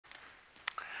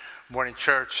Morning,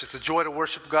 church. It's a joy to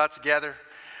worship God together.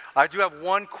 I do have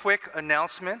one quick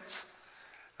announcement,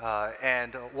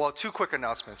 two quick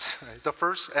announcements. The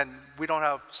first, and we don't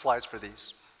have slides for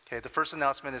these. Okay, the first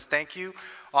announcement is thank you.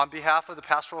 On behalf of the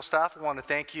pastoral staff, I want to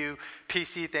thank you,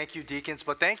 PC, thank you, deacons,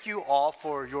 but thank you all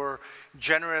for your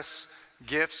generous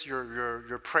gifts,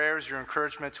 your prayers, your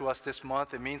encouragement to us this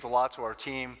month. It means a lot to our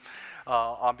team.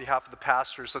 On behalf of the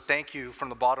pastors. So thank you from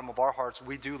the bottom of our hearts.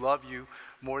 We do love you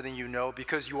more than you know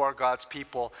because you are God's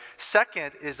people.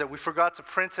 Second is that we forgot to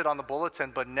print it on the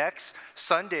bulletin, but next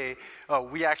Sunday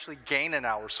we actually gain an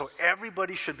hour. So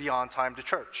everybody should be on time to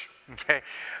church. Okay,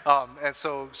 and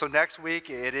so next week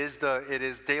it is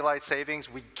daylight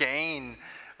savings. We gain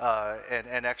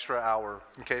an extra hour.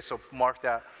 Okay, so mark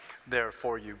that there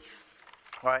for you.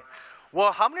 All right.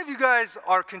 Well, how many of you guys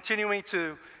are continuing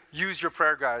to use your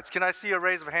prayer guides? Can I see a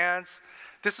raise of hands?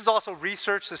 This is also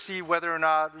research to see whether or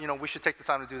not, we should take the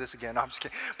time to do this again. No, I'm just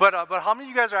kidding. But how many of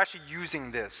you guys are actually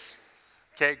using this?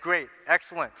 Okay, great.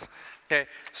 Excellent. Okay,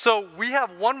 so we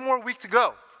have one more week to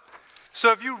go.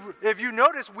 So if you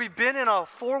notice, we've been in a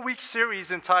 4-week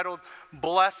series entitled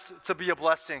Blessed to be a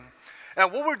Blessing.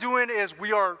 And what we're doing is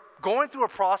we are going through a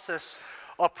process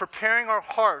of preparing our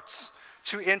hearts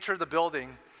to enter the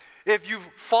building. If you've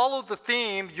followed the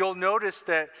theme, you'll notice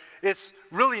that it's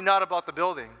really not about the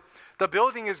building. The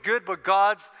building is good, but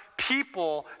God's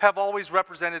people have always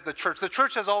represented the church. The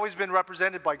church has always been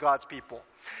represented by God's people.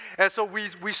 And so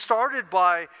we started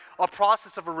by a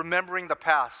process of remembering the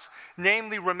past,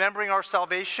 namely remembering our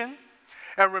salvation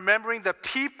and remembering the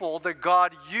people that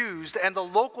God used and the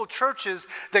local churches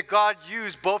that God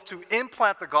used both to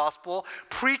implant the gospel,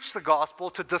 preach the gospel,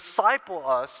 to disciple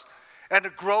us, and to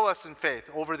grow us in faith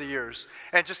over the years,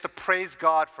 and just to praise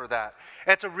God for that.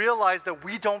 And to realize that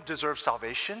we don't deserve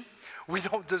salvation. We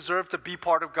don't deserve to be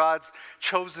part of God's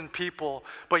chosen people,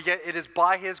 but yet it is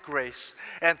by His grace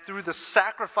and through the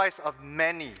sacrifice of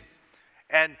many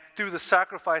and through the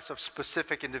sacrifice of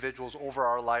specific individuals over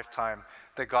our lifetime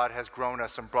that God has grown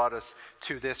us and brought us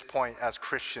to this point as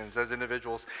Christians, as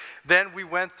individuals. Then we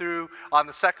went through, on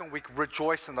the second week,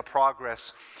 Rejoice in the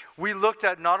Progress. We looked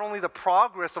at not only the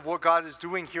progress of what God is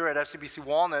doing here at FCBC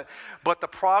Walnut, but the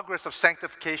progress of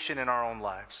sanctification in our own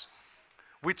lives.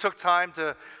 We took time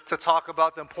to talk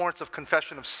about the importance of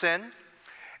confession of sin,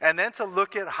 and then to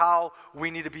look at how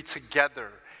we need to be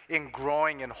together in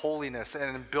growing in holiness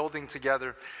and in building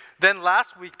together. Then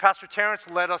last week, Pastor Terrence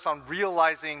led us on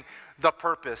realizing the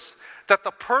purpose. That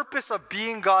the purpose of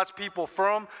being God's people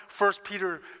from 1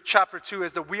 Peter chapter 2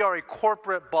 is that we are a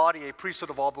corporate body, a priesthood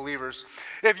of all believers.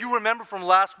 If you remember from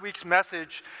last week's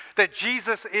message, that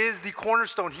Jesus is the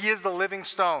cornerstone. He is the living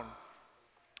stone.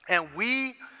 And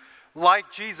we, like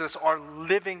Jesus, are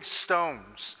living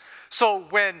stones. So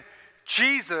when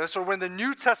Jesus, or when the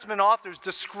New Testament authors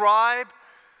describe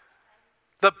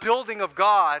the building of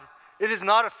God, it is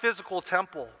not a physical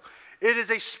temple. It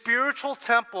is a spiritual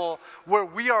temple where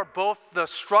we are both the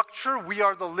structure, we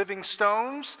are the living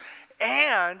stones,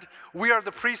 and we are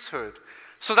the priesthood.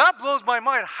 So that blows my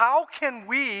mind. How can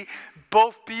we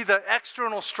both be the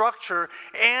external structure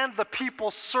and the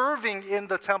people serving in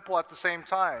the temple at the same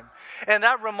time? And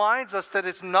that reminds us that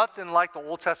it's nothing like the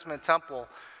Old Testament temple.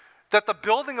 That the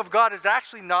building of God is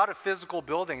actually not a physical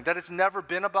building. That it's never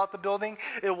been about the building.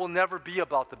 It will never be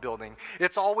about the building.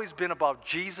 It's always been about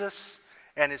Jesus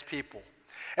and His people.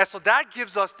 And so that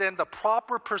gives us then the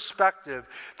proper perspective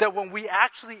that when we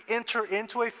actually enter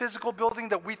into a physical building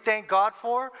that we thank God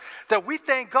for, that we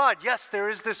thank God, yes, there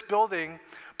is this building,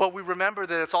 but we remember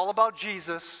that it's all about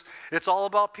Jesus. It's all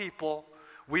about people.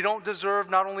 We don't deserve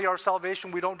not only our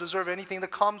salvation, we don't deserve anything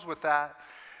that comes with that.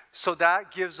 So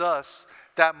that gives us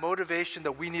that motivation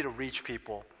that we need to reach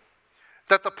people.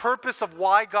 That the purpose of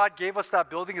why God gave us that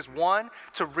building is 1,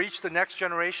 to reach the next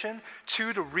generation,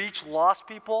 2, to reach lost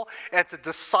people, and to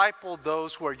disciple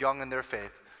those who are young in their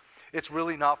faith. It's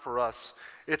really not for us.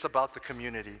 It's about the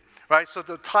community, right? So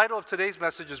the title of today's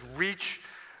message is Reach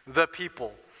the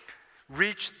People.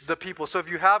 Reach the people. So if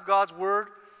you have God's Word,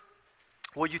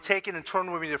 will you take it and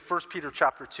turn with me to 1 Peter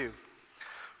chapter 2.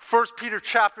 1 Peter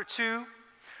chapter 2.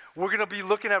 We're going to be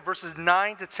looking at verses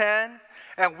 9 to 10,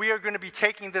 and we are going to be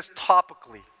taking this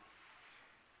topically.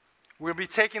 We're going to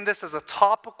be taking this as a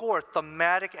topical or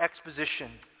thematic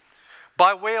exposition.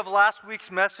 By way of last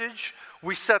week's message,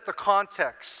 we set the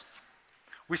context.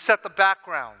 We set the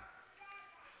background.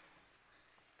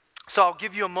 So I'll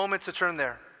give you a moment to turn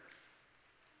there.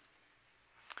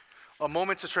 A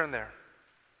moment to turn there.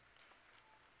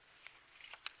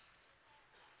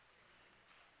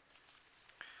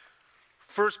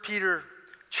 1 Peter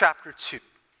chapter 2.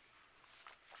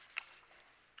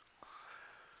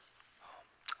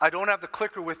 I don't have the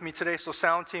clicker with me today, so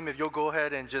sound team, if you'll go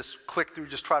ahead and just click through,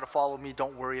 just try to follow me.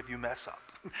 Don't worry if you mess up.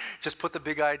 Just put the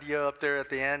big idea up there at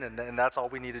the end, and that's all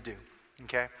we need to do,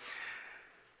 okay?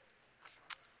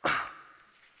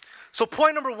 So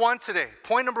point number one today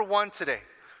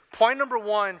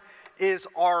is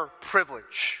our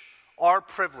privilege. Our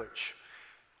privilege.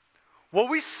 What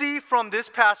we see from this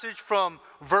passage from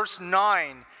verse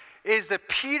 9 is that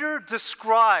Peter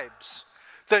describes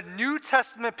the New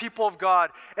Testament people of God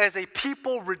as a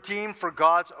people redeemed for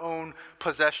God's own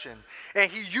possession. And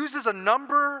he uses a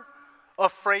number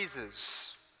of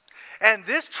phrases. And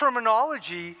this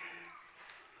terminology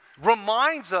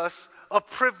reminds us of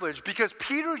privilege because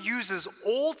Peter uses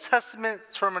Old Testament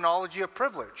terminology of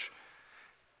privilege.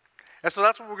 And so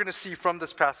that's what we're going to see from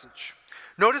this passage.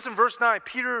 Notice in verse 9,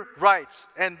 Peter writes,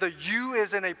 and the you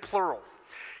is in a plural.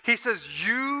 He says,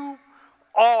 you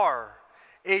are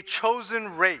a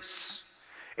chosen race,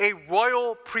 a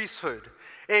royal priesthood,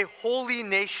 a holy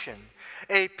nation,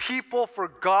 a people for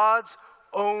God's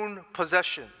own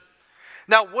possession.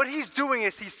 Now, what he's doing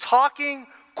is he's talking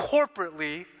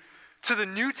corporately to the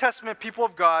New Testament people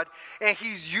of God, and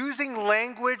he's using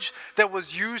language that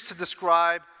was used to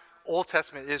describe Old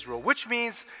Testament Israel, which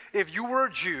means if you were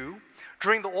a Jew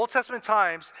during the Old Testament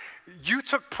times, you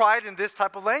took pride in this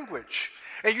type of language.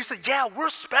 And you said, yeah, we're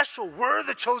special. We're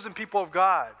the chosen people of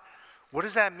God. What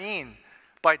does that mean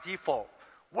by default?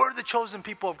 We're the chosen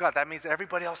people of God. That means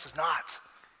everybody else is not.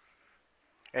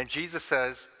 And Jesus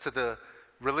says to the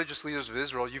religious leaders of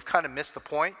Israel, you've kind of missed the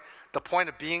point. The point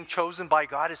of being chosen by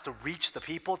God is to reach the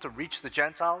people, to reach the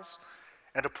Gentiles,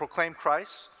 and to proclaim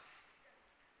Christ.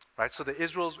 Right? So the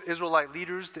Israel's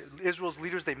leaders,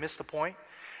 they missed the point.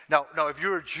 Now, if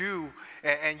you're a Jew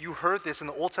and you heard this in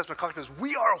the Old Testament context,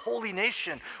 we are a holy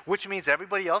nation, which means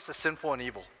everybody else is sinful and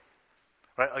evil.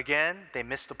 Right? Again, they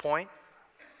missed the point.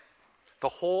 The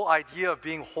whole idea of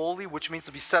being holy, which means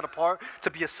to be set apart,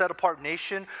 to be a set-apart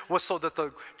nation, was so that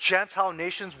the Gentile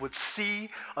nations would see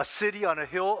a city on a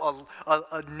hill,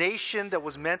 a nation that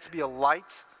was meant to be a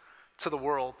light to the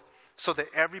world, so that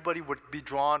everybody would be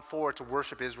drawn forward to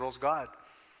worship Israel's God.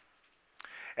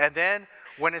 And then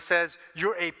when it says,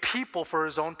 you're a people for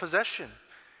his own possession.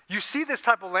 You see this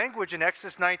type of language in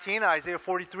Exodus 19, Isaiah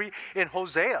 43, in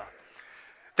Hosea.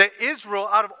 That Israel,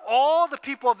 out of all the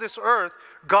people of this earth,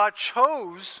 God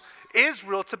chose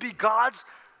Israel to be God's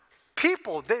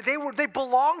people. They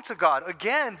belong to God.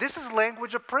 Again, this is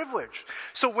language of privilege.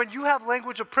 So when you have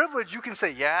language of privilege, you can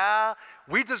say, yeah,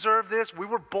 we deserve this. We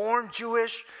were born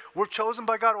Jewish. We're chosen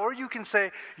by God. Or you can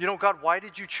say, God, why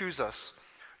did you choose us?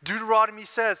 Deuteronomy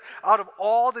says, out of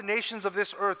all the nations of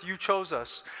this earth, you chose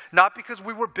us. Not because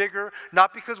we were bigger,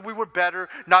 not because we were better,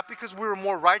 not because we were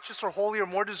more righteous or holy or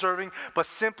more deserving, but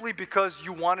simply because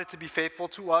you wanted to be faithful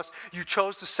to us. You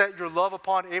chose to set your love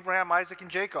upon Abraham, Isaac,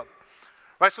 and Jacob.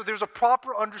 Right? So there's a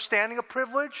proper understanding of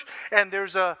privilege, and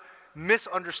there's a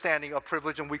misunderstanding of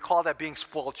privilege, and we call that being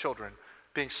spoiled children.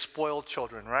 Being spoiled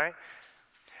children, right?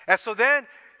 And so then,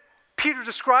 Peter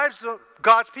describes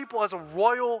God's people as a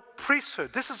royal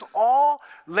priesthood. This is all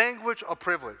language of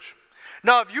privilege.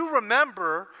 Now, if you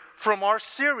remember from our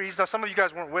series, now some of you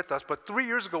guys weren't with us, but 3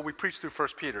 years ago we preached through 1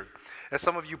 Peter. And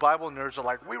some of you Bible nerds are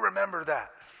like, we remember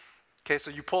that. Okay, so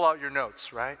you pull out your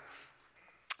notes, right?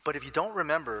 But if you don't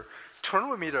remember, turn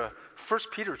with me to 1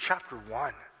 Peter chapter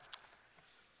 1.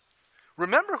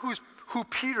 Remember who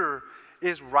Peter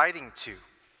is writing to.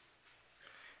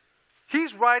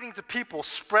 He's writing to people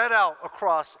spread out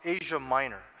across Asia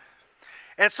Minor.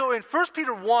 And so in 1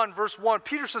 Peter 1, verse 1,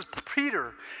 Peter says,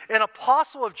 Peter, an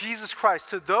apostle of Jesus Christ,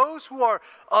 to those who are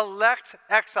elect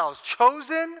exiles,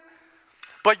 chosen,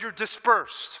 but you're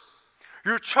dispersed.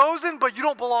 You're chosen, but you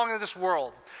don't belong in this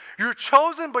world. You're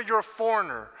chosen, but you're a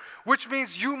foreigner, which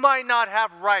means you might not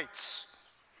have rights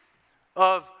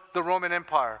of the Roman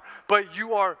Empire. But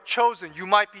you are chosen. You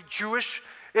might be Jewish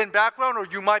in background, or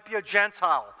you might be a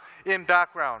Gentile in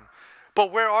background.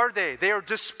 But where are they? They are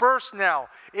dispersed now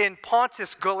in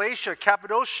Pontus, Galatia,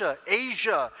 Cappadocia,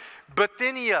 Asia,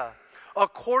 Bithynia,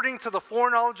 according to the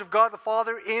foreknowledge of God the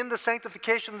Father in the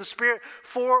sanctification of the Spirit,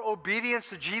 for obedience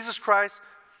to Jesus Christ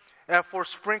and for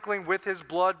sprinkling with his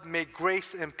blood, may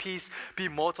grace and peace be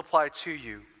multiplied to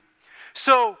you.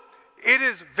 So it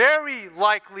is very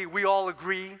likely, we all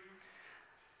agree,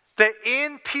 that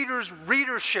in Peter's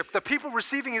readership, the people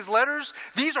receiving his letters,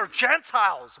 these are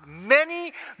Gentiles.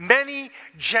 Many, many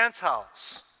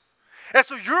Gentiles. And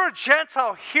so you're a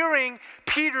Gentile hearing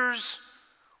Peter's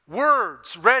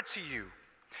words read to you.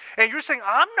 And you're saying,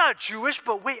 I'm not Jewish,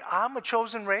 but wait, I'm a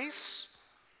chosen race?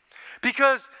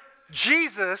 Because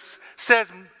Jesus says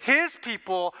his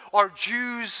people are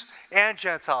Jews and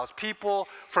Gentiles, people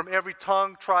from every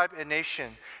tongue, tribe, and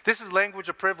nation. This is language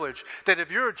of privilege, that if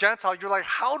you're a Gentile, you're like,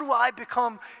 how do I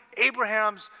become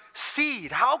Abraham's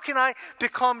seed? How can I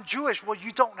become Jewish? Well,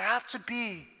 you don't have to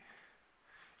be.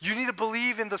 You need to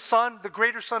believe in the Son, the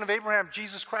greater Son of Abraham,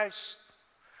 Jesus Christ,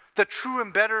 the true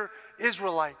and better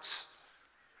Israelites,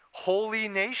 holy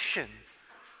nation.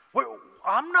 Wait,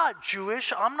 I'm not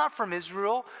Jewish. I'm not from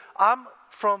Israel. I'm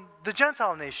from the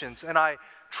Gentile nations, and I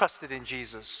trusted in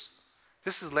Jesus.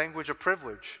 This is language of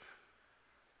privilege.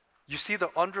 You see the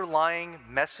underlying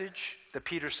message that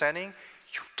Peter's sending?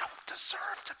 You don't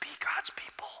deserve to be God's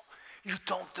people. You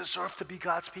don't deserve to be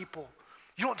God's people.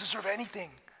 You don't deserve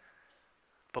anything.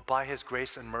 But by his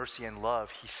grace and mercy and love,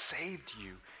 he saved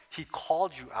you. He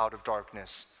called you out of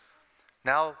darkness.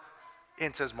 Now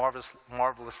into his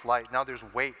marvelous light. Now there's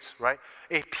weight, right?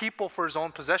 A people for his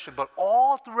own possession. But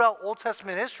all throughout Old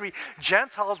Testament history,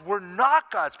 Gentiles were not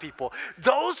God's people.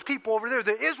 Those people over there,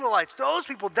 the Israelites, those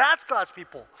people, that's God's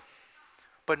people.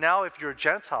 But now if you're a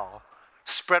Gentile,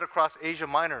 spread across Asia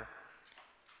Minor,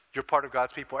 you're part of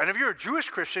God's people. And if you're a Jewish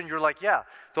Christian, you're like, yeah,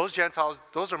 those Gentiles,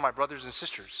 those are my brothers and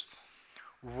sisters.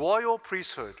 Royal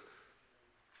priesthood.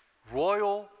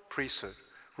 Royal priesthood.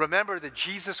 Remember that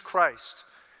Jesus Christ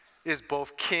is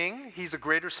both king, he's the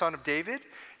greater son of David,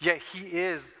 yet he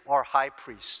is our high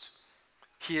priest.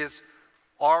 He is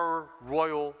our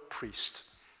royal priest.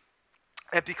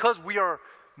 And because we are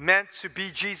meant to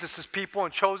be Jesus' people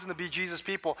and chosen to be Jesus'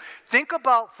 people, think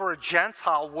about for a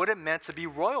Gentile what it meant to be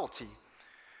royalty.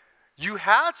 You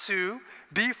had to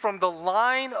be from the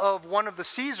line of one of the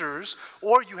Caesars,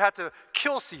 or you had to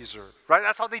kill Caesar, right?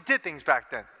 That's how they did things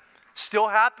back then. Still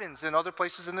happens in other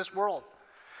places in this world.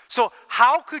 So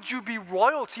how could you be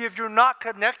royalty if you're not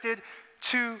connected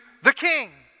to the king?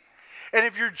 And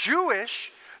if you're Jewish,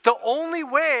 the only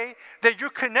way that you're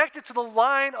connected to the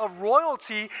line of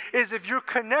royalty is if you're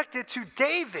connected to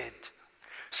David.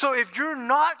 So if you're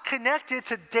not connected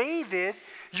to David,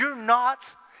 you're not,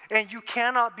 and you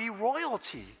cannot be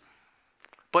royalty.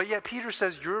 But yet Peter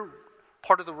says you're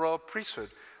part of the royal priesthood.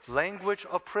 Language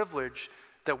of privilege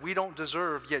that we don't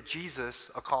deserve, yet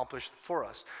Jesus accomplished for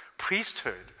us.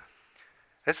 Priesthood.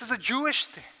 This is a Jewish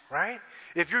thing, right?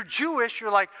 If you're Jewish,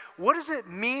 you're like, what does it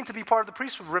mean to be part of the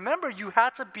priesthood? Remember, you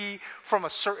had to be from a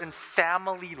certain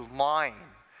family line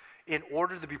in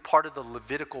order to be part of the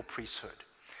Levitical priesthood.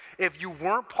 If you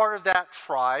weren't part of that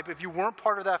tribe, if you weren't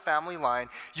part of that family line,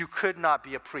 you could not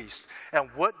be a priest. And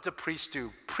what do priests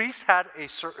do? Priests had a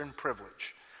certain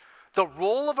privilege. The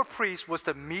role of a priest was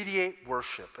to mediate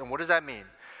worship. And what does that mean?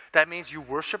 That means you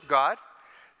worship God.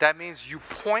 That means you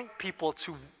point people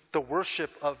to the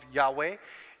worship of Yahweh.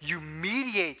 You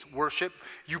mediate worship.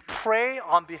 You pray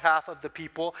on behalf of the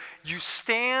people. You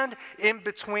stand in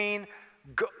between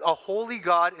a holy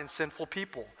God and sinful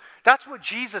people. That's what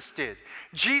Jesus did.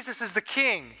 Jesus is the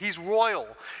king. He's royal.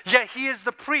 Yet he is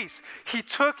the priest. He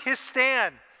took his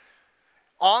stand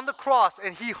on the cross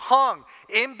and he hung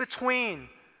in between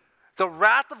the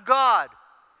wrath of God.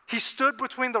 He stood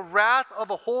between the wrath of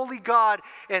a holy God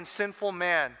and sinful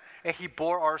man, and he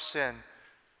bore our sin.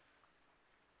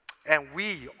 And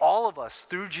we, all of us,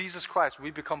 through Jesus Christ, we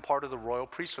become part of the royal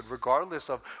priesthood, regardless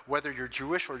of whether you're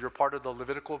Jewish or you're part of the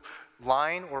Levitical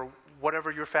line or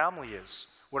whatever your family is,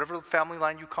 whatever family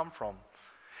line you come from.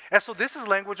 And so this is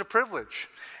language of privilege.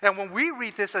 And when we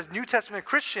read this as New Testament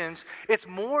Christians, it's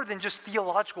more than just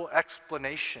theological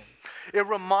explanation. It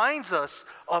reminds us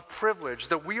of privilege,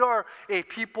 that we are a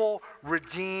people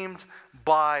redeemed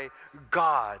by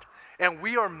God. And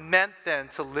we are meant then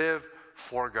to live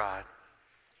for God.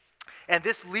 And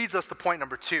this leads us to point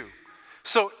number 2.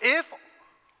 So if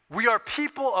we are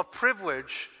people of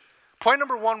privilege, point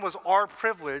number 1 was our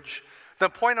privilege,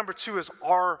 then point number 2 is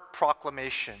our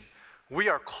proclamation. We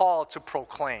are called to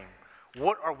proclaim.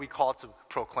 What are we called to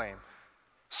proclaim?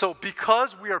 So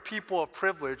because we are people of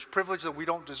privilege that we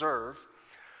don't deserve,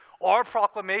 our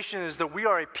proclamation is that we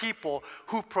are a people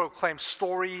who proclaim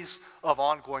stories of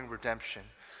ongoing redemption.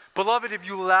 Beloved, if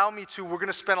you allow me to, we're going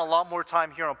to spend a lot more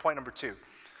time here on point number 2.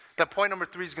 Then point number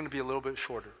 3 is going to be a little bit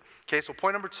shorter. Okay, so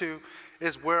point number 2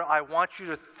 is where I want you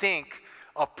to think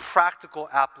of practical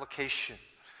application.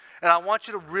 And I want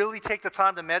you to really take the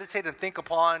time to meditate and think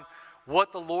upon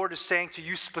what the Lord is saying to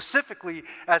you specifically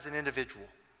as an individual.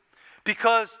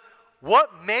 Because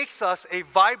what makes us a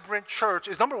vibrant church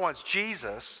is, number 1, it's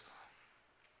Jesus.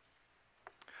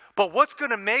 But what's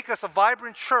going to make us a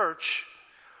vibrant church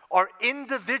are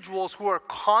individuals who are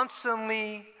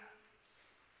constantly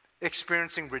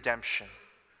experiencing redemption.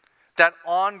 That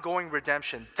ongoing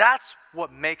redemption. That's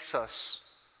what makes us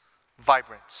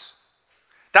vibrant.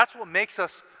 That's what makes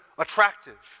us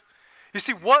attractive. You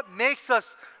see, what makes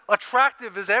us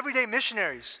attractive is everyday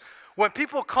missionaries. When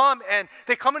people come and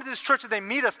they come into this church and they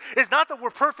meet us, it's not that we're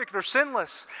perfect or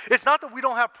sinless. It's not that we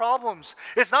don't have problems.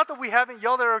 It's not that we haven't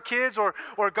yelled at our kids or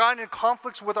gotten in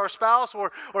conflicts with our spouse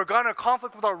or gotten in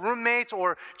conflict with our roommates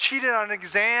or cheated on an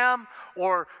exam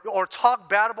or talked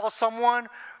bad about someone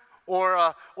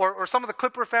or some of the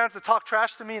Clipper fans that talk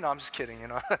trash to me. No, I'm just kidding.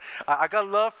 I got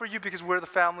love for you because we're the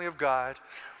family of God.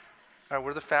 All right,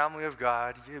 we're the family of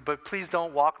God, but please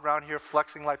don't walk around here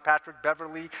flexing like Patrick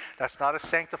Beverly. That's not a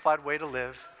sanctified way to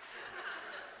live.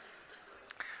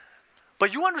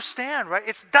 But you understand, right?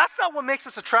 That's not what makes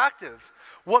us attractive.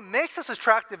 What makes us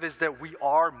attractive is that we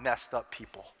are messed up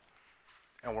people,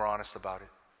 and we're honest about it.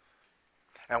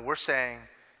 And we're saying,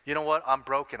 you know what? I'm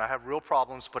broken. I have real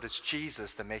problems, but it's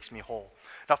Jesus that makes me whole.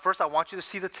 Now, first, I want you to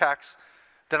see the text.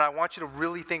 Then I want you to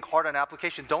really think hard on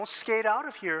application. Don't skate out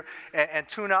of here and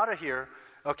tune out of here,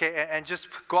 okay, and just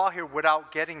go out here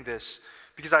without getting this,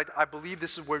 because I believe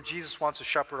this is where Jesus wants to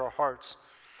shepherd our hearts.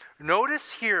 Notice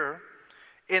here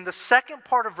in the second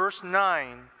part of verse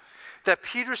 9 that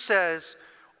Peter says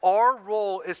our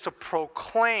role is to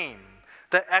proclaim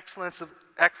the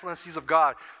excellencies of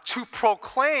God. To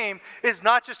proclaim is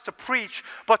not just to preach,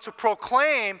 but to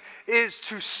proclaim is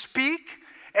to speak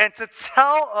and to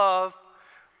tell of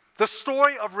the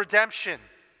story of redemption.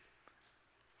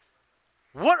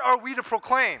 What are we to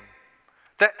proclaim?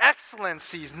 The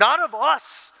excellencies, not of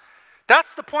us.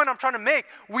 That's the point I'm trying to make.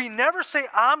 We never say,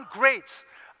 I'm great.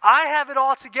 I have it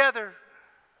all together.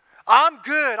 I'm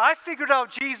good. I figured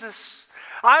out Jesus.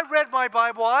 I read my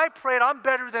Bible. I prayed. I'm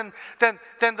better than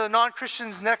the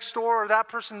non-Christians next door or that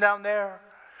person down there.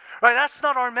 Right? That's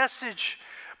not our message.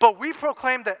 But we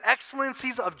proclaim the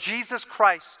excellencies of Jesus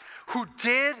Christ, who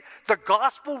did the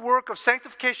gospel work of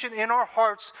sanctification in our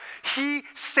hearts. He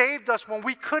saved us when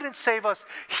we couldn't save us.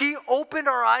 He opened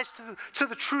our eyes to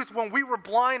the truth when we were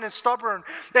blind and stubborn.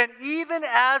 And even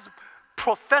as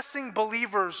professing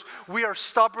believers, we are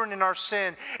stubborn in our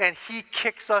sin, and He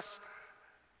kicks us.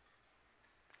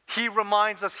 He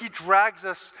reminds us, He drags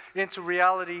us into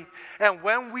reality. And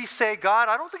when we say, God,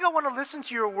 I don't think I want to listen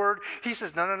to your word, He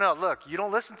says, no, look, you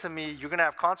don't listen to me, you're going to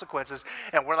have consequences.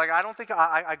 And we're like, I don't think,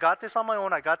 I got this on my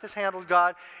own, I got this handled,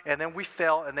 God. And then we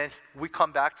fail, and then we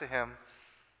come back to Him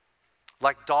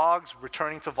like dogs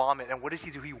returning to vomit. And what does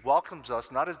He do? He welcomes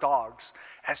us, not as dogs,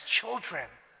 as children.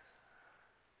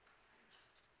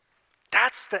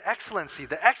 That's the excellency.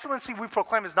 The excellency we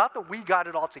proclaim is not that we got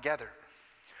it all together.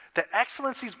 The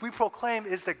excellencies we proclaim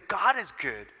is that God is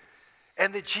good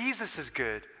and that Jesus is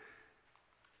good.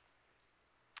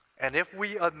 And if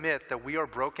we admit that we are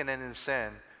broken and in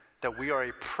sin, that we are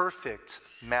a perfect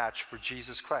match for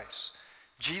Jesus Christ.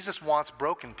 Jesus wants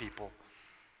broken people.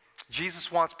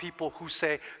 Jesus wants people who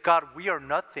say, God, we are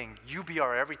nothing, you be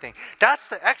our everything. That's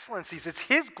the excellencies. It's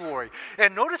His glory.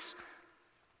 And notice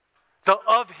the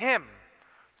of Him.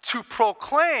 To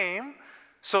proclaim,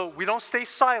 so we don't stay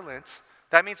silent.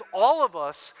 That means all of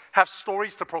us have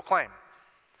stories to proclaim.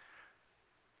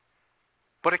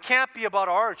 But it can't be about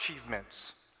our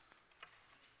achievements.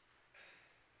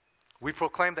 We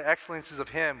proclaim the excellencies of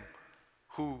Him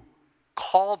who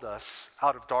called us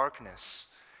out of darkness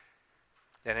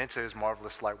and into His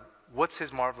marvelous light. What's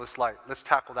His marvelous light? Let's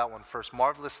tackle that one first.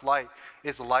 Marvelous light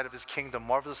is the light of His kingdom.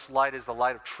 Marvelous light is the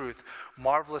light of truth.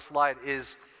 Marvelous light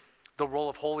is the role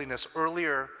of holiness.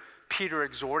 Earlier, Peter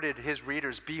exhorted his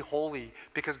readers, be holy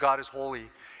because God is holy.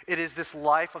 It is this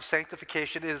life of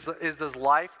sanctification. It is the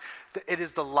life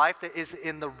that is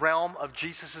in the realm of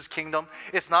Jesus' kingdom.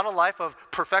 It's not a life of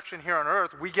perfection here on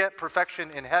earth. We get perfection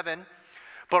in heaven.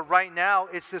 But right now,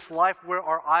 it's this life where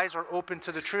our eyes are open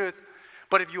to the truth.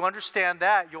 But if you understand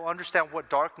that, you'll understand what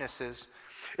darkness is.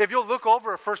 If you'll look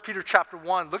over at 1 Peter chapter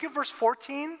 1, look at verse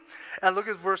 14 and look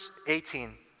at verse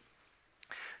 18.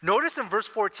 Notice in verse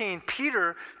 14,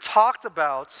 Peter talked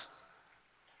about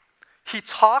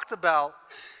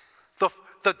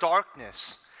the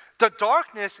darkness. The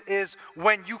darkness is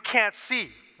when you can't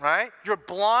see, right? You're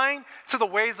blind to the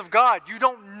ways of God. You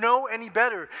don't know any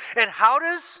better. And how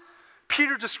does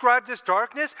Peter describe this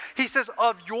darkness? He says,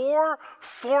 of your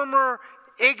former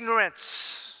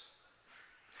ignorance.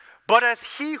 But as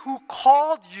He who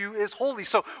called you is holy.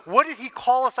 So what did He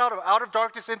call us out of? Out of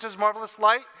darkness into His marvelous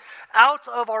light? Out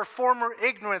of our former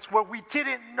ignorance where we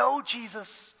didn't know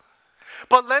Jesus.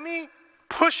 But let me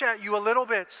push at you a little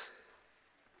bit.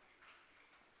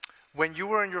 When you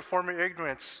were in your former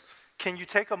ignorance, can you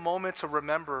take a moment to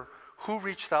remember who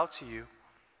reached out to you?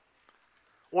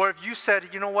 Or if you said,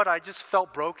 you know what, I just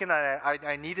felt broken,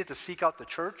 I needed to seek out the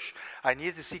church, I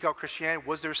needed to seek out Christianity,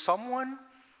 was there someone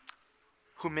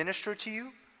who ministered to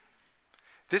you?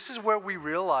 This is where we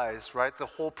realize, right, the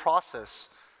whole process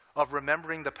of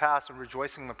remembering the past and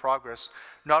rejoicing in the progress.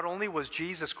 Not only was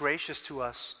Jesus gracious to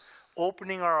us,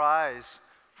 opening our eyes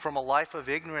from a life of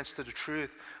ignorance to the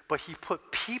truth, but he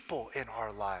put people in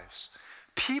our lives.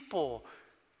 People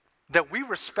that we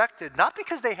respected, not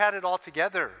because they had it all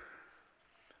together,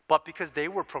 but because they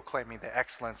were proclaiming the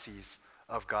excellencies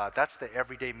of God. That's the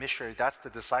everyday missionary. That's the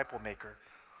disciple maker.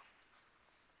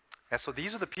 And so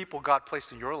these are the people God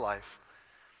placed in your life.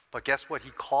 But guess what?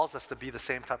 He calls us to be the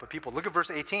same type of people. Look at verse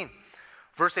 18.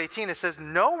 Verse 18, it says,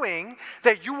 knowing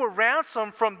that you were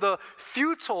ransomed from the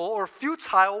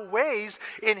futile ways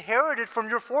inherited from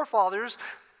your forefathers.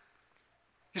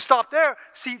 You stop there.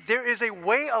 See, there is a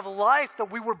way of life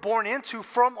that we were born into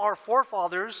from our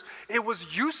forefathers. It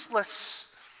was useless.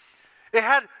 It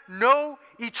had no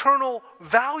eternal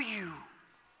value.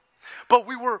 But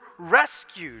we were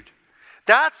rescued.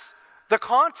 That's the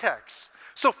context.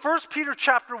 So 1 Peter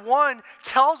chapter 1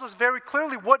 tells us very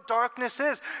clearly what darkness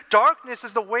is. Darkness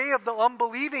is the way of the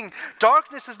unbelieving.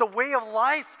 Darkness is the way of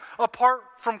life apart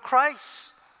from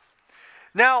Christ.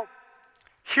 Now,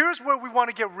 here's where we want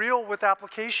to get real with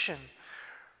application.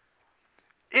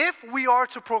 If we are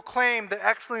to proclaim the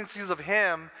excellencies of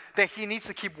Him, then He needs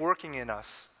to keep working in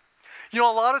us. You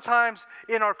know, a lot of times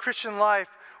in our Christian life,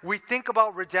 we think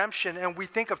about redemption and we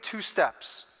think of two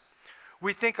steps.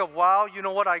 We think of, wow, you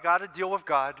know what, I got to deal with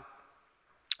God.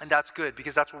 And that's good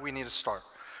because that's where we need to start.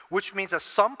 Which means at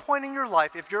some point in your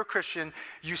life, if you're a Christian,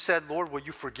 you said, Lord, will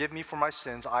you forgive me for my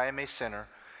sins? I am a sinner.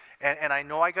 And I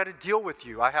know I got to deal with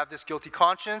you. I have this guilty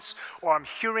conscience, or I'm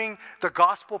hearing the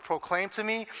gospel proclaimed to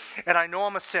me, and I know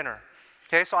I'm a sinner.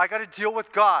 Okay, so I got to deal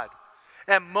with God.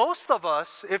 And most of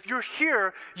us, if you're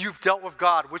here, you've dealt with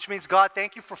God, which means, God,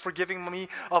 thank you for forgiving me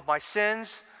of my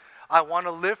sins. I want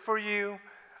to live for you.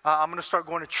 I'm going to start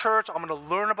going to church. I'm going to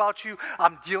learn about you.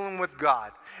 I'm dealing with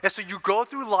God. And so you go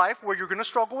through life where you're going to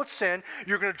struggle with sin.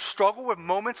 You're going to struggle with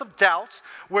moments of doubt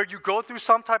where you go through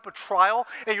some type of trial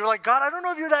and you're like, God, I don't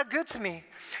know if you're that good to me.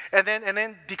 And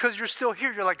then because you're still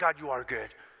here, you're like, God, you are good.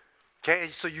 Okay,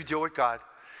 and so you deal with God.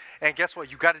 And guess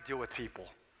what? You got to deal with people.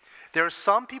 There are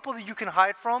some people that you can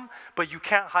hide from, but you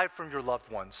can't hide from your loved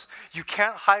ones. You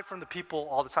can't hide from the people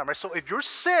all the time, right? So if your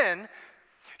sin,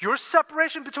 your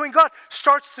separation between God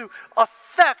starts to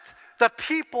affect the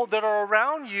people that are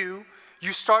around you,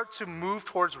 you start to move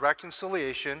towards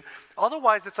reconciliation.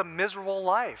 Otherwise, it's a miserable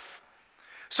life.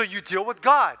 So you deal with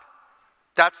God.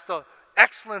 That's the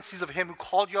excellencies of Him who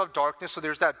called you out of darkness. So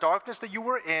there's that darkness that you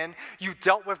were in. You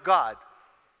dealt with God,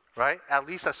 right? At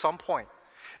least at some point.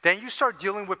 Then you start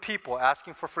dealing with people,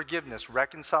 asking for forgiveness,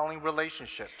 reconciling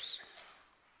relationships.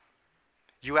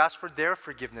 You ask for their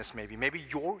forgiveness maybe. Maybe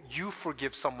you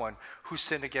forgive someone who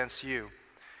sinned against you.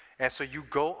 And so you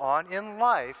go on in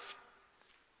life,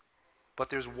 but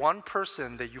there's one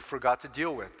person that you forgot to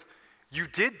deal with. You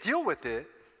did deal with it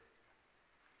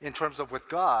in terms of with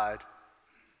God.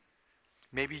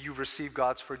 Maybe you received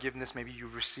God's forgiveness. Maybe you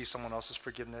received someone else's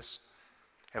forgiveness.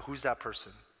 And who's that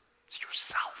person? It's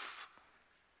yourself.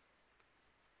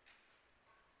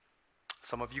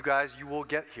 Some of you guys, you will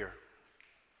get here.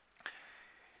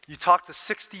 You talk to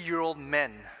 60-year-old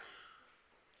men.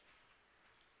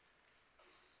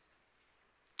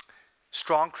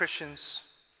 Strong Christians,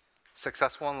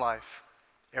 successful in life.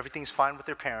 Everything's fine with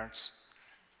their parents.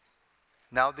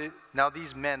 Now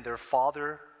these men, their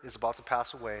father is about to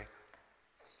pass away.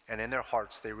 And in their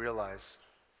hearts, they realize,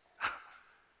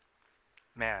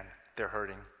 man, they're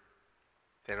hurting.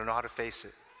 They don't know how to face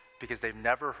it because they've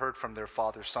never heard from their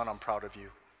father, son, I'm proud of you.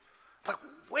 Like,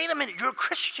 wait a minute, you're a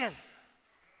Christian.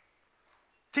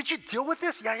 Did you deal with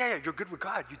this? Yeah, you're good with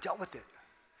God. You dealt with it.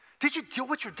 Did you deal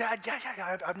with your dad? Yeah,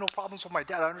 I have no problems with my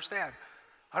dad. I understand.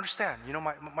 You know,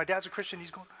 my dad's a Christian.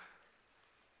 He's going,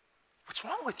 what's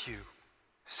wrong with you?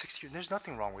 60 years, there's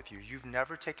nothing wrong with you. You've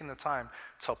never taken the time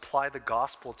to apply the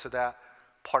gospel to that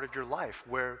part of your life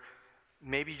where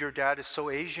maybe your dad is so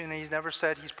Asian and he's never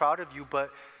said he's proud of you, but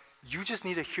you just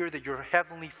need to hear that your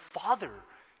heavenly Father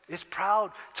is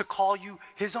proud to call you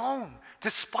his own,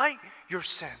 despite your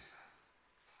sin.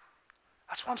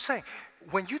 That's what I'm saying.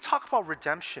 When you talk about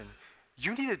redemption,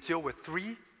 you need to deal with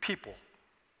three people.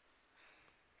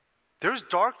 There's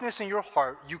darkness in your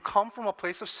heart. You come from a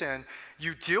place of sin.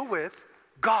 You deal with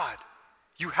God.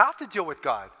 You have to deal with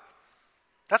God.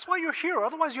 That's why you're here.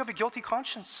 Otherwise, you have a guilty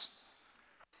conscience.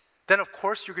 Then, of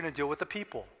course, you're going to deal with the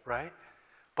people, right?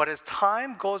 But as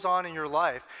time goes on in your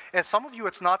life, and some of you,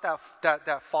 it's not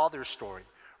that father's story,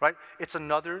 right? It's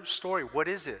another story. What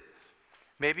is it?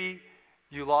 Maybe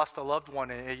you lost a loved one,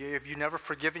 and if you've never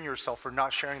forgiven yourself for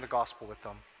not sharing the gospel with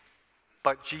them.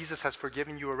 but Jesus has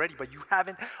forgiven you already, but you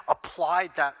haven't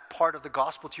applied that part of the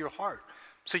gospel to your heart.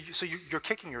 So you're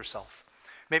kicking yourself.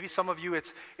 Maybe some of you,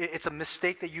 it's a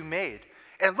mistake that you made.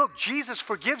 And look, Jesus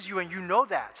forgives you, and you know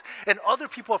that. And other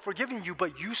people are forgiving you,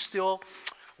 but you still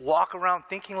walk around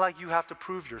thinking like you have to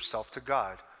prove yourself to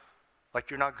God, like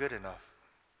you're not good enough.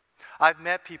 I've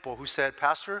met people who said,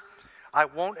 Pastor, I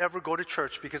won't ever go to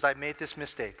church because I made this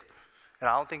mistake. And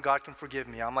I don't think God can forgive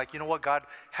me. I'm like, you know what? God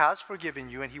has forgiven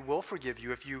you, and he will forgive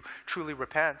you if you truly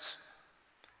repent.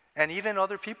 And even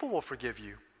other people will forgive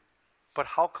you. But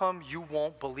how come you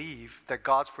won't believe that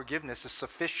God's forgiveness is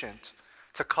sufficient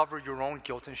to cover your own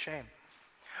guilt and shame?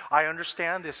 I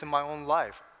understand this in my own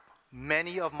life.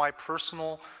 Many of my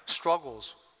personal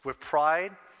struggles with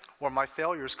pride or my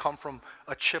failures come from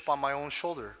a chip on my own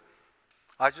shoulder.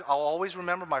 I'll always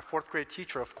remember my fourth grade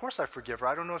teacher. Of course I forgive her.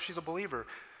 I don't know if she's a believer.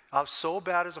 I was so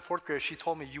bad as a fourth grader, she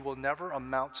told me, you will never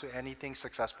amount to anything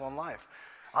successful in life.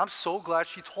 I'm so glad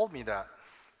she told me that,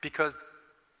 because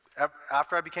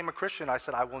after I became a Christian, I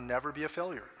said, I will never be a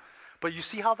failure. But you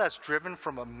see how that's driven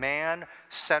from a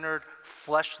man-centered,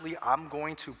 fleshly, I'm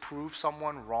going to prove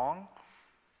someone wrong?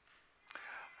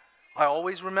 I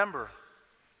always remember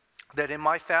that in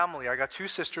my family, I got two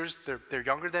sisters, they're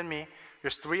younger than me,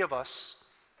 there's three of us,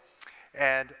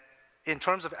 and in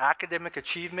terms of academic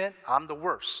achievement, I'm the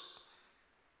worst.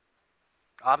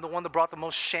 I'm the one that brought the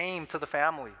most shame to the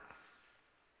family.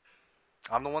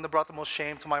 I'm the one that brought the most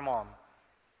shame to my mom.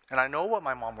 And I know what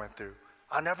my mom went through.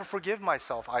 I'll never forgive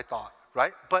myself, I thought,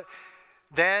 right? But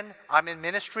then I'm in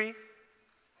ministry.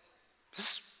 This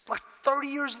is like 30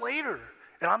 years later.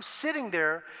 And I'm sitting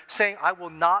there saying, I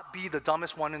will not be the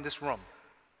dumbest one in this room.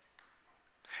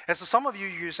 And so some of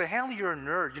you say, Hanley, you're a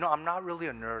nerd. You know, I'm not really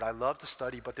a nerd. I love to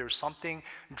study, but there's something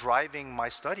driving my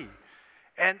study.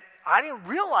 And I didn't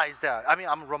realize that. I mean,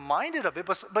 I'm reminded of it,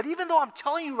 but even though I'm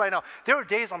telling you right now, there are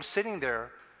days I'm sitting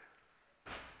there,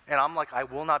 and I'm like, I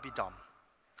will not be dumb.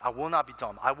 I will not be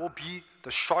dumb. I will be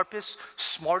the sharpest,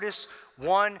 smartest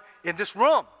one in this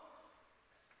room.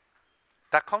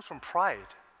 That comes from pride.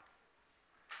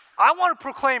 I want to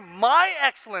proclaim my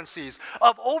excellencies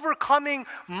of overcoming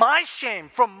my shame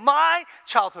from my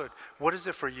childhood. What is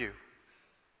it for you?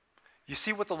 You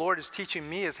see, what the Lord is teaching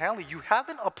me is, Hanley, you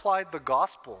haven't applied the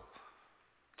gospel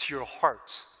to your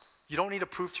heart. You don't need to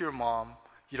prove to your mom.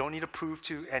 You don't need to prove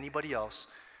to anybody else.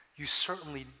 You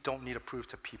certainly don't need to prove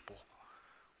to people.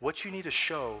 What you need to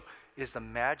show is the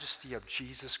majesty of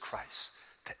Jesus Christ,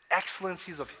 the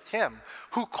excellencies of him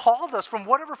who called us from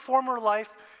whatever former life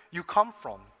you come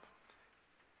from.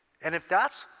 And if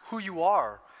that's who you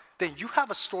are, then you have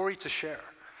a story to share.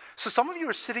 So some of you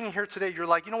are sitting here today, you're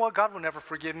like, you know what, God will never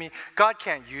forgive me. God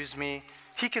can't use me.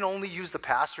 He can only use the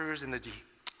pastors and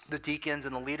the deacons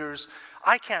and the leaders.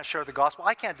 I can't share the gospel.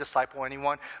 I can't disciple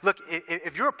anyone. Look,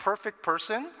 if you're a perfect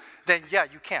person, then yeah,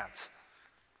 you can't.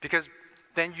 Because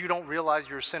then you don't realize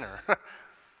you're a sinner.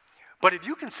 But if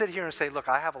you can sit here and say, look,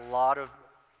 I have a lot of,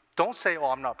 don't say, oh,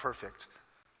 I'm not perfect.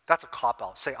 That's a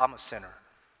cop-out. Say, I'm a sinner.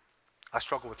 I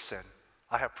struggle with sin.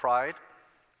 I have pride.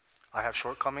 I have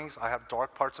shortcomings. I have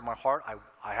dark parts of my heart.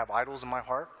 I have idols in my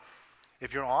heart.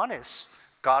 If you're honest,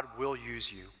 God will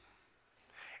use you.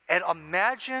 And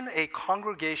imagine a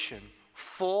congregation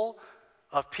full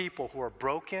of people who are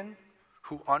broken,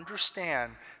 who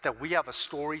understand that we have a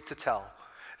story to tell.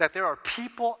 That there are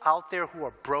people out there who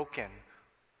are broken,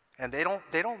 and they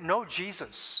don't know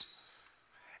Jesus.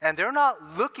 And they're not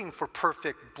looking for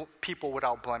perfect people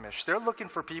without blemish. They're looking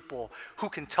for people who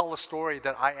can tell a story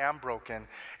that I am broken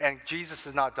and Jesus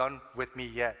is not done with me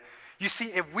yet. You see,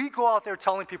 if we go out there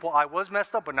telling people I was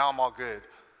messed up, but now I'm all good,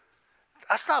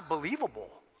 that's not believable.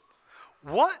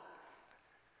 What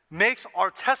makes our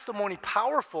testimony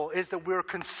powerful is that we're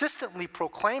consistently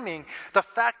proclaiming the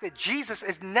fact that Jesus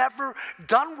is never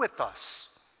done with us.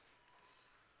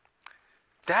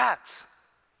 That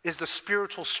is the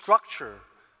spiritual structure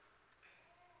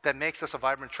that makes us a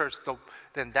vibrant church.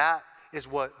 Then that is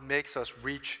what makes us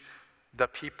reach the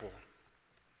people.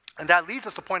 And that leads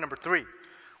us to point number 3.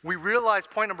 We realize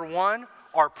point number 1,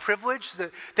 our privilege,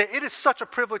 that it is such a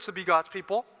privilege to be God's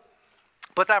people.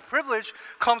 But that privilege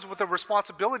comes with a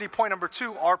responsibility. Point number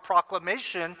 2, our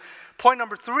proclamation. Point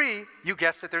number 3, you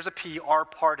guessed it, there's a P, our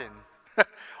pardon.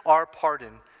 Our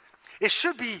pardon. It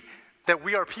should be that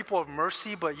we are people of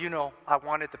mercy, but you know, I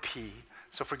wanted the P,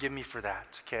 so forgive me for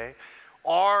that, okay?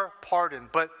 Our pardon,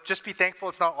 but just be thankful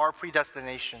it's not our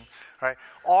predestination, right?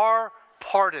 Our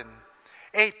pardon.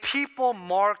 A people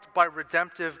marked by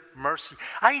redemptive mercy.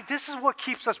 This is what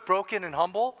keeps us broken and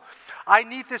humble. I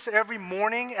need this every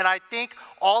morning, and I think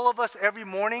all of us every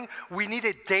morning, we need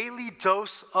a daily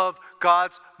dose of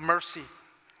God's mercy.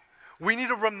 We need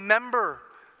to remember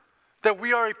that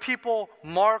we are a people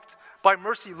marked by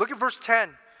mercy. Look at verse 10.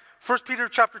 1 Peter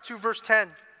chapter 2, verse 10.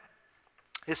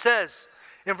 It says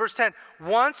in verse 10,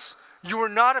 once you were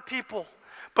not a people,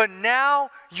 but now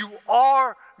you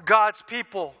are God's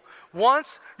people.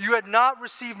 Once you had not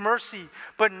received mercy,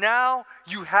 but now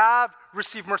you have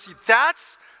received mercy.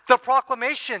 That's the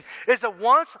proclamation, is that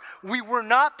once we were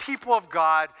not people of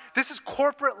God. This is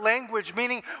corporate language,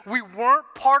 meaning we weren't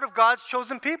part of God's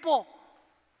chosen people.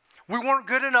 We weren't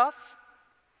good enough.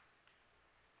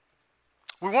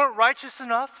 We weren't righteous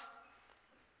enough.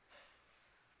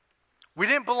 We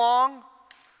didn't belong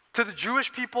to the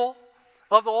Jewish people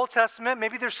of the Old Testament.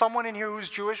 Maybe there's someone in here who's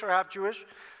Jewish or half Jewish.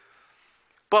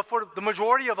 But for the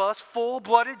majority of us,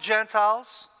 full-blooded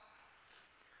Gentiles,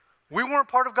 we weren't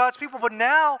part of God's people, but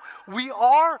now we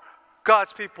are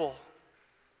God's people.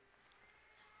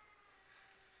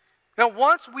 Now,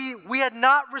 once we had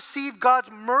not received God's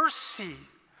mercy.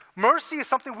 Mercy is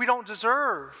something we don't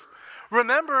deserve.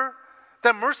 Remember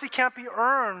that mercy can't be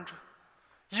earned.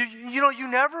 You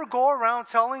never go around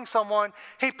telling someone,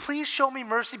 hey, please show me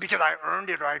mercy because I earned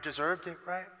it or I deserved it,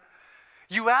 right?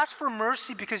 You ask for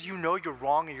mercy because you know you're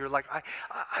wrong and you're like,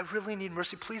 I really need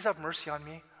mercy. Please have mercy on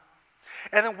me.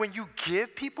 And then when you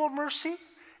give people mercy,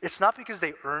 it's not because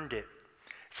they earned it.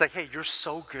 It's like, hey, you're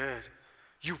so good.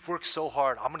 You've worked so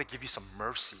hard. I'm going to give you some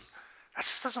mercy. That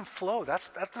just doesn't flow. That's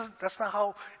not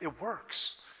how it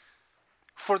works.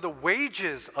 For the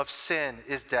wages of sin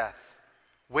is death.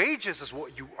 Wages is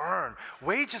what you earn.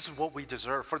 Wages is what we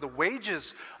deserve. For the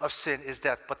wages of sin is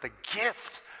death. But the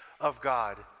gift of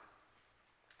God,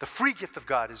 the free gift of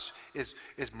God is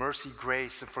mercy,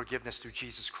 grace, and forgiveness through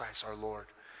Jesus Christ our Lord.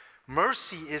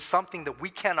 Mercy is something that we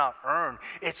cannot earn.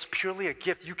 It's purely a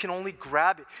gift. You can only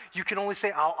grab it. You can only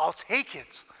say, I'll take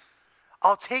it.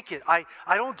 I'll take it. I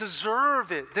don't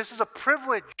deserve it. This is a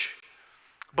privilege.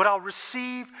 But I'll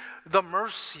receive the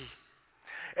mercy.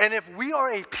 And if we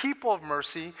are a people of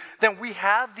mercy, then we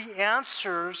have the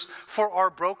answers for our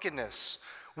brokenness.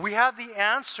 We have the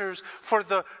answers for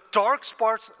the dark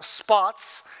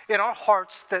spots in our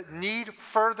hearts that need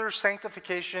further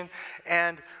sanctification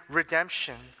and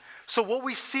redemption. So what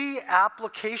we see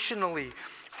applicationally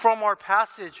from our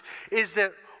passage is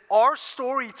that our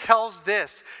story tells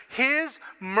this: His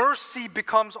mercy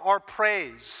becomes our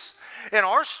praise. And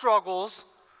our struggles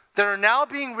that are now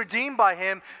being redeemed by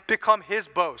Him become His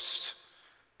boast,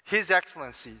 His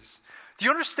excellencies. Do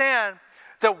you understand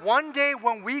that one day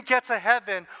when we get to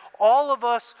heaven, all of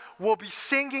us will be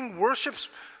singing worship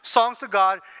songs to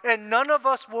God, and none of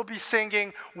us will be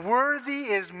singing, worthy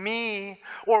is me,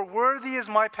 or worthy is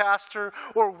my pastor,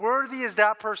 or worthy is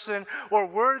that person, or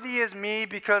worthy is me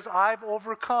because I've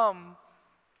overcome.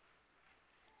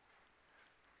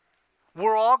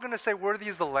 We're all going to say, worthy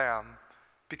is the Lamb,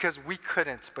 because we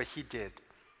couldn't, but He did.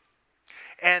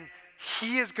 And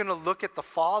He is going to look at the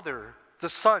Father, the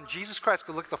Son, Jesus Christ,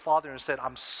 could look at the Father and said,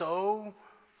 I'm so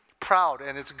proud,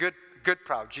 and it's good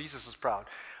proud. Jesus is proud.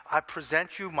 I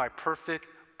present you my perfect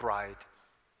bride.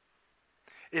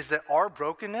 Is that our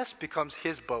brokenness becomes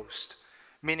His boast,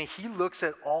 meaning He looks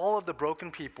at all of the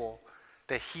broken people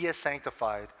that He has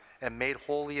sanctified and made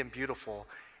holy and beautiful,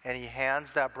 and He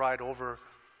hands that bride over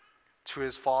to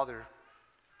His Father,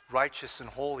 righteous and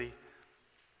holy.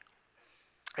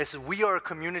 It says we are a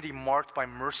community marked by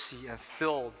mercy and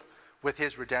filled with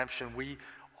His redemption. We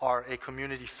are a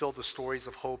community filled with stories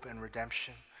of hope and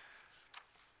redemption.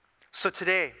 So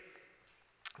today,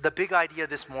 the big idea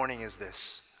this morning is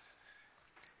this.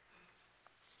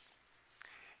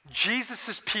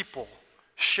 Jesus' people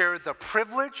share the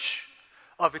privilege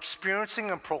of experiencing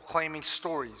and proclaiming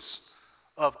stories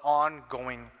of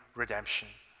ongoing redemption.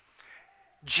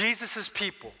 Jesus'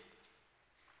 people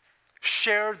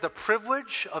share the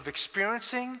privilege of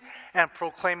experiencing and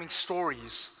proclaiming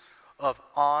stories of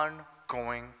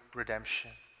ongoing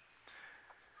redemption.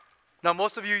 Now,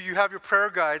 most of you have your prayer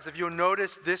guides. If you'll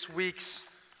notice this week's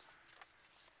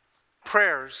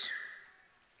prayers,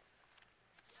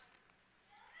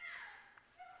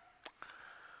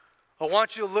 I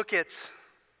want you to look at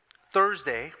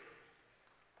Thursday.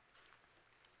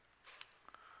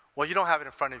 Well, you don't have it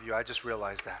in front of you. I just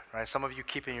realized that, right? Some of you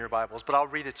keep it in your Bibles, but I'll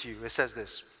read it to you. It says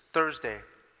this: Thursday,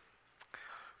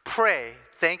 pray,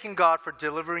 thanking God for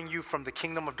delivering you from the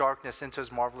kingdom of darkness into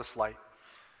His marvelous light.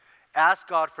 Ask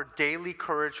God for daily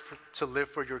courage to live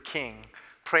for your King.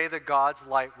 Pray that God's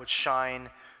light would shine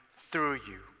through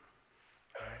you.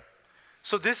 Right?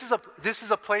 So this is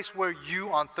a place where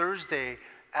you on Thursday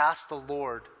ask the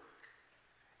Lord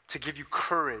to give you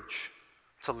courage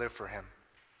to live for Him.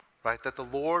 Right? That the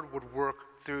Lord would work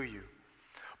through you.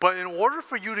 But in order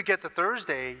for you to get to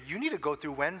Thursday, you need to go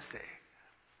through Wednesday.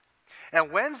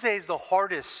 And Wednesday is the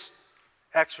hardest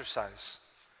exercise.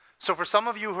 So for some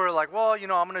of you who are like, well, I'm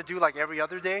going to do like every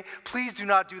other day, please do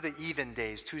not do the even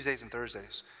days, Tuesdays and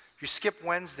Thursdays. You skip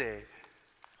Wednesday.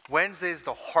 Wednesday is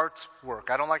the heart work.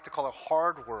 I don't like to call it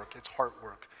hard work. It's heart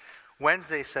work.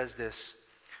 Wednesday says this: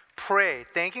 pray,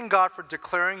 thanking God for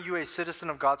declaring you a citizen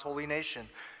of God's holy nation.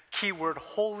 Keyword,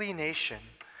 holy nation.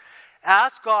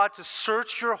 Ask God to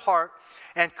search your heart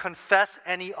and confess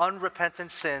any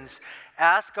unrepentant sins.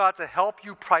 Ask God to help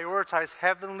you prioritize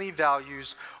heavenly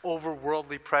values over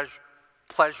worldly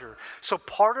pleasure. So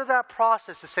part of that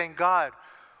process is saying, God,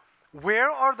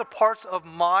 where are the parts of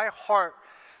my heart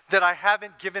that I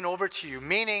haven't given over to you?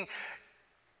 Meaning,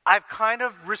 I've kind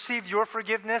of received your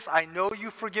forgiveness. I know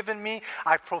you've forgiven me.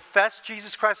 I profess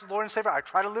Jesus Christ as Lord and Savior. I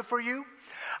try to live for you.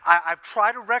 I've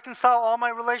tried to reconcile all my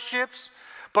relationships.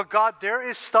 But God, there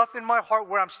is stuff in my heart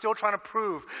where I'm still trying to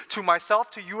prove to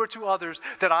myself, to you, or to others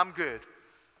that I'm good.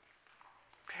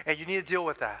 And you need to deal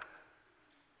with that.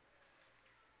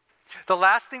 The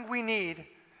last thing we need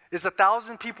is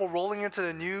 1,000 people rolling into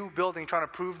the new building trying to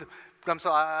prove,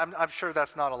 I'm sure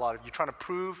that's not a lot of you, trying to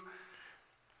prove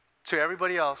to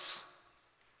everybody else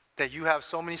that you have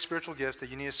so many spiritual gifts that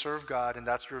you need to serve God and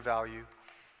that's your value.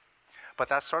 But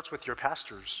that starts with your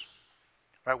pastors,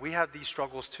 right? We have these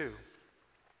struggles too.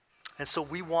 And so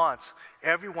we want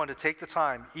everyone to take the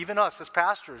time, even us as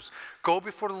pastors, go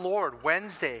before the Lord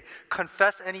Wednesday,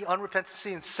 confess any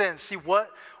unrepentant sins. See,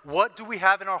 what do we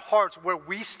have in our hearts where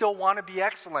we still want to be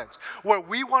excellent, where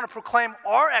we want to proclaim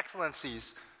our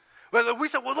excellencies. Where we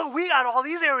say, well, look, we got all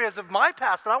these areas of my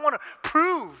past that I want to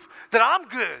prove that I'm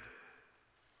good.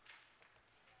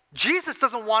 Jesus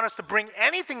doesn't want us to bring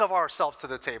anything of ourselves to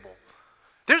the table.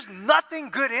 There's nothing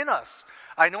good in us.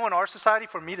 I know in our society,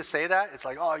 for me to say that, it's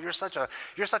like, oh, you're such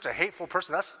a hateful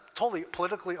person. That's totally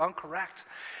politically incorrect.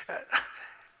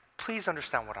 Please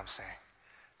understand what I'm saying.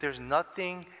 There's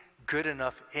nothing good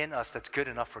enough in us that's good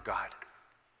enough for God.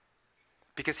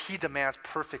 Because He demands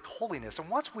perfect holiness. And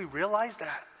once we realize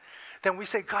that, then we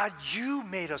say, God, you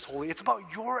made us holy. It's about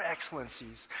your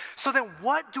excellencies. So then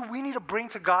what do we need to bring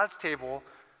to God's table?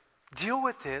 Deal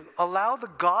with it. Allow the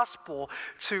gospel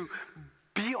to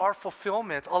be our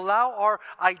fulfillment. Allow our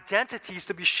identities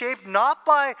to be shaped not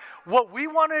by what we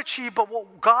want to achieve, but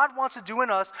what God wants to do in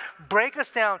us. Break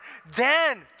us down.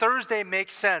 Then Thursday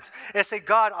makes sense. And say,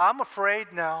 God, I'm afraid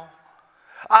now.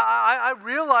 I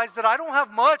realize that I don't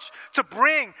have much to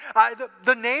bring.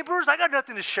 The neighbors, I got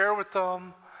nothing to share with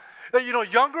them.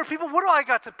 Younger people, what do I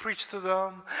got to preach to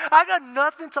them? I got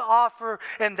nothing to offer.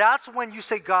 And that's when you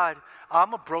say, God,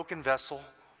 I'm a broken vessel.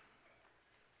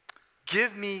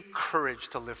 Give me courage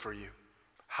to live for you.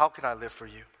 How can I live for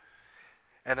you?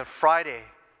 And then Friday,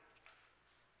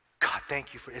 God,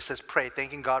 thank you for, it says pray,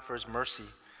 thanking God for His mercy.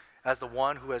 As the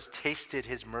one who has tasted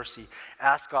His mercy,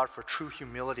 ask God for true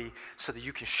humility so that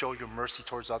you can show your mercy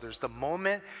towards others. The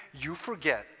moment you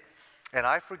forget, and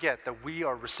I forget that we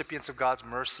are recipients of God's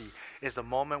mercy, is the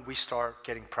moment we start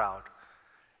getting proud.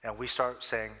 And we start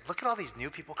saying, look at all these new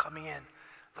people coming in.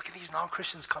 Look at these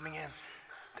non-Christians coming in.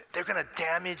 They're going to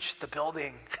damage the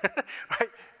building, right?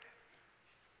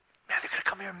 Man, they're going to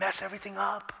come here and mess everything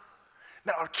up.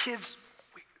 Man, our kids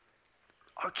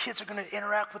are going to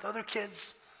interact with other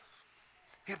kids.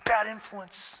 You have bad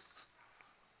influence.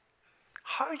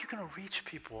 How are you going to reach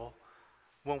people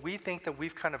when we think that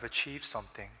we've kind of achieved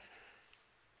something?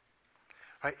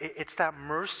 Right? It's that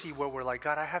mercy where we're like,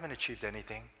 God, I haven't achieved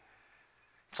anything.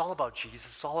 It's all about Jesus.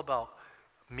 It's all about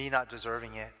me not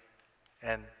deserving it.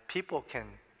 And people can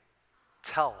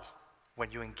tell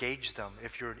when you engage them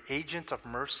if you're an agent of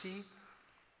mercy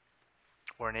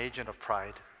or an agent of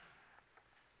pride.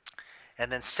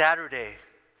 And then Saturday,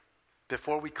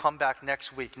 before we come back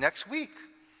next week,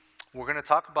 we're going to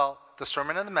talk about the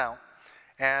Sermon on the Mount.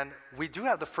 And we do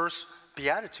have the first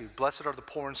beatitude, blessed are the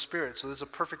poor in spirit. So this is a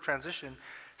perfect transition.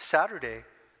 Saturday,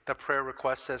 the prayer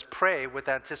request says, pray with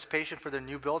anticipation for the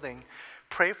new building.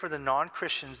 Pray for the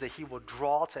non-Christians that He will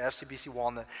draw to FCBC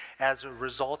Walnut as a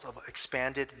result of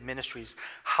expanded ministries.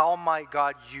 How might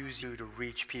God use you to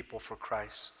reach people for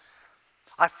Christ?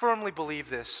 I firmly believe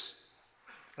this,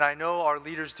 and I know our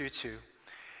leaders do too,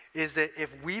 is that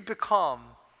if we become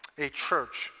a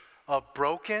church of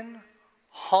broken,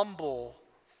 humble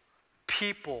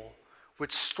people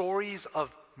with stories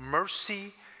of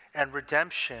mercy and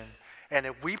redemption, and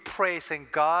if we pray saying,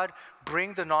 God,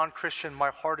 bring the non-Christian, my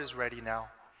heart is ready now.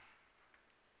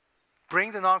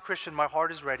 Bring the non-Christian, my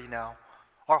heart is ready now.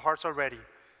 Our hearts are ready.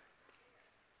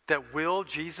 That will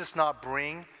Jesus not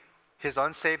bring His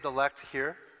unsaved elect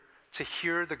here to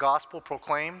hear the gospel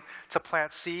proclaimed, to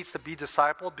plant seeds, to be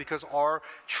discipled, because our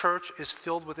church is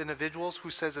filled with individuals who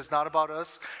says it's not about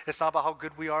us, it's not about how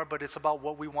good we are, but it's about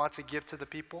what we want to give to the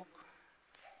people.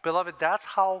 Beloved, that's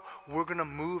how we're going to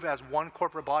move as one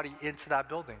corporate body into that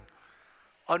building.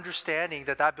 Understanding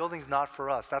that that building is not for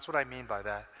us. That's what I mean by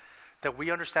that. That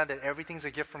we understand that everything's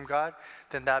a gift from God,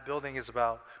 then that building is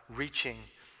about reaching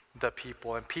the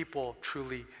people, and people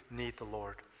truly need the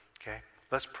Lord. Okay,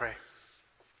 let's pray.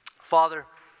 Father,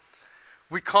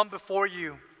 we come before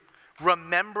you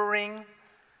remembering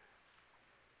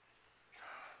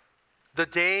the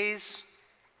days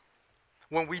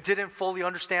when we didn't fully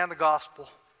understand the gospel.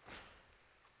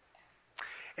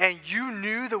 And you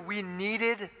knew that we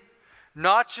needed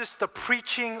not just the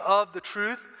preaching of the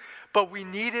truth, but we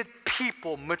needed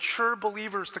people, mature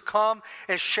believers, to come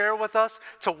and share with us,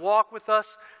 to walk with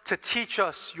us, to teach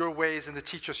us your ways and to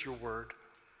teach us your word.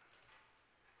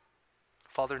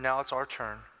 Father, now it's our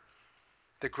turn.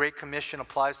 The Great Commission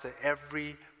applies to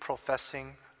every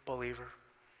professing believer.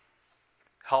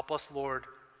 Help us, Lord,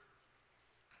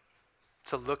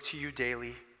 to look to you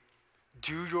daily.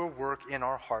 Do your work in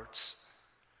our hearts.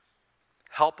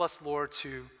 Help us, Lord,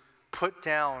 to put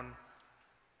down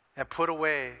and put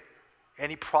away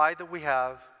any pride that we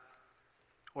have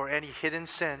or any hidden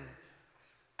sin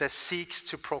that seeks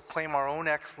to proclaim our own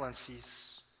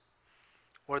excellencies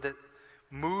or that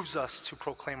moves us to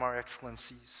proclaim our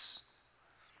excellencies,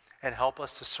 and help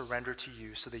us to surrender to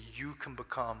you so that you can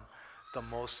become the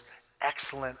most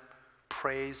excellent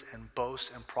praise and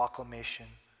boast and proclamation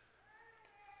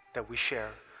that we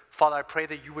share. Father, I pray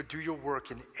that you would do your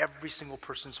work in every single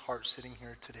person's heart sitting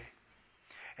here today.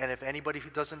 And if anybody who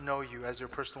doesn't know you as their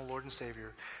personal Lord and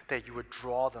Savior, that you would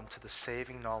draw them to the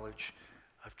saving knowledge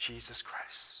of Jesus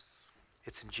Christ.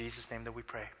 It's in Jesus' name that we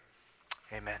pray.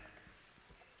 Amen.